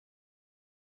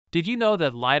Did you know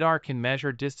that Lidar can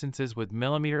measure distances with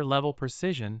millimeter-level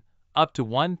precision, up to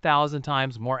 1,000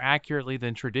 times more accurately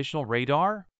than traditional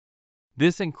radar?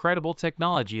 This incredible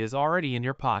technology is already in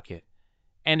your pocket,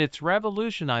 and it's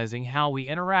revolutionizing how we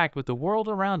interact with the world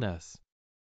around us.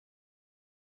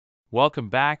 Welcome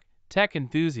back, tech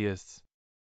enthusiasts.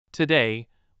 Today,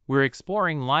 we're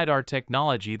exploring Lidar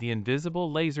technology, the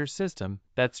invisible laser system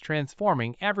that's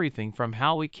transforming everything from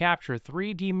how we capture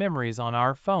 3D memories on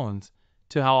our phones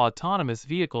to how autonomous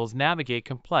vehicles navigate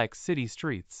complex city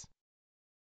streets.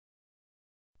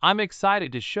 I'm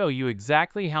excited to show you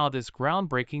exactly how this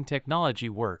groundbreaking technology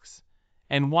works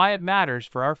and why it matters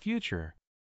for our future.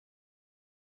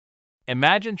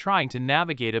 Imagine trying to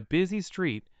navigate a busy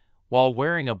street while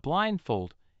wearing a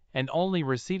blindfold and only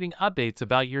receiving updates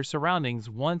about your surroundings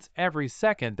once every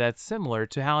second. That's similar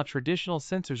to how traditional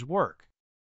sensors work.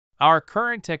 Our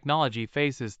current technology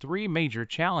faces three major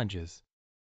challenges.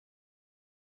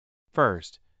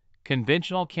 First,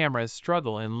 conventional cameras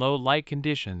struggle in low light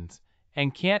conditions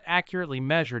and can't accurately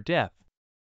measure depth.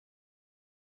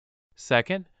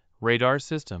 Second, radar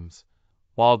systems,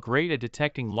 while great at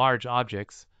detecting large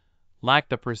objects, lack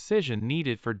the precision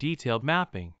needed for detailed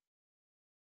mapping.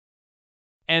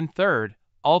 And third,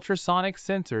 ultrasonic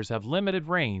sensors have limited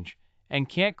range and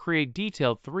can't create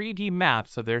detailed 3D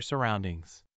maps of their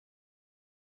surroundings.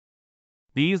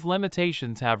 These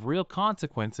limitations have real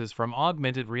consequences, from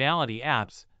augmented reality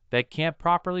apps that can't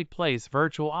properly place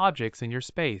virtual objects in your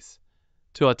space,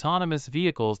 to autonomous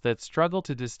vehicles that struggle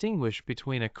to distinguish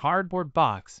between a cardboard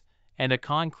box and a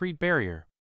concrete barrier.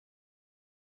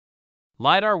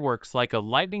 Lidar works like a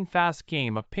lightning-fast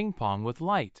game of ping pong with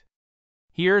light.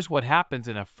 Here's what happens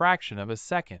in a fraction of a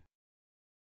second.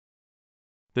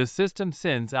 The system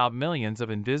sends out millions of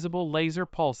invisible laser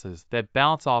pulses that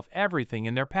bounce off everything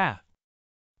in their path.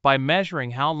 By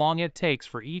measuring how long it takes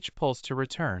for each pulse to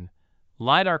return,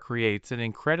 Lidar creates an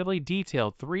incredibly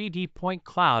detailed 3D point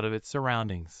cloud of its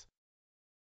surroundings.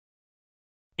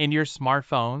 In your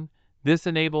smartphone, this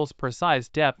enables precise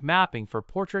depth mapping for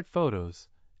portrait photos,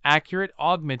 accurate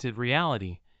augmented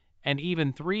reality, and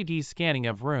even 3D scanning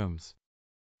of rooms.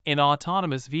 In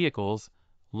autonomous vehicles,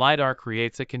 Lidar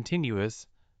creates a continuous,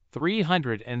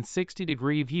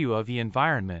 360-degree view of the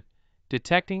environment,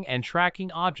 detecting and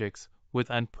tracking objects with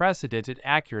unprecedented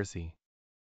accuracy.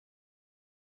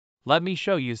 Let me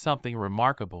show you something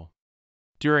remarkable.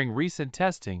 During recent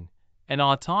testing, an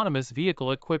autonomous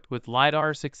vehicle equipped with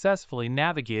Lidar successfully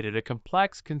navigated a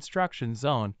complex construction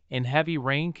zone in heavy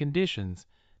rain conditions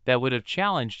that would have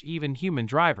challenged even human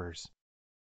drivers.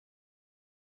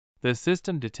 The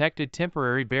system detected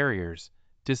temporary barriers,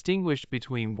 distinguished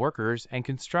between workers and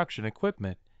construction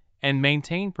equipment, and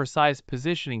maintained precise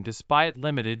positioning despite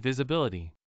limited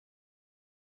visibility.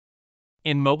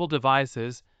 In mobile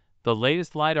devices, the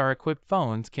latest Lidar-equipped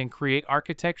phones can create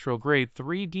architectural-grade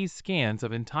 3D scans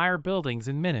of entire buildings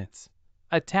in minutes,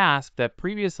 a task that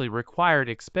previously required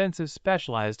expensive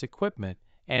specialized equipment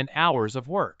and hours of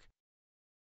work.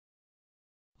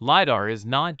 Lidar is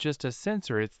not just a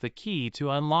sensor, it's the key to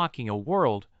unlocking a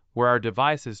world where our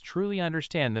devices truly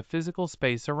understand the physical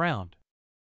space around.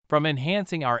 From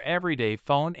enhancing our everyday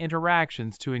phone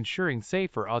interactions to ensuring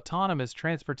safer autonomous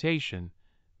transportation,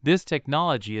 this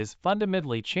technology is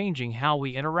fundamentally changing how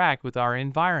we interact with our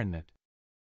environment.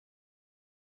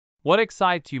 What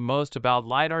excites you most about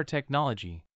Lidar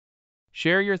technology?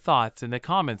 Share your thoughts in the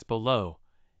comments below.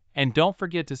 And don't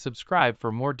forget to subscribe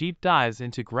for more deep dives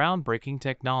into groundbreaking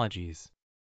technologies.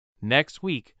 Next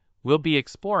week, we'll be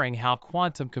exploring how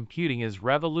quantum computing is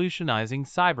revolutionizing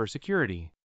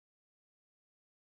cybersecurity.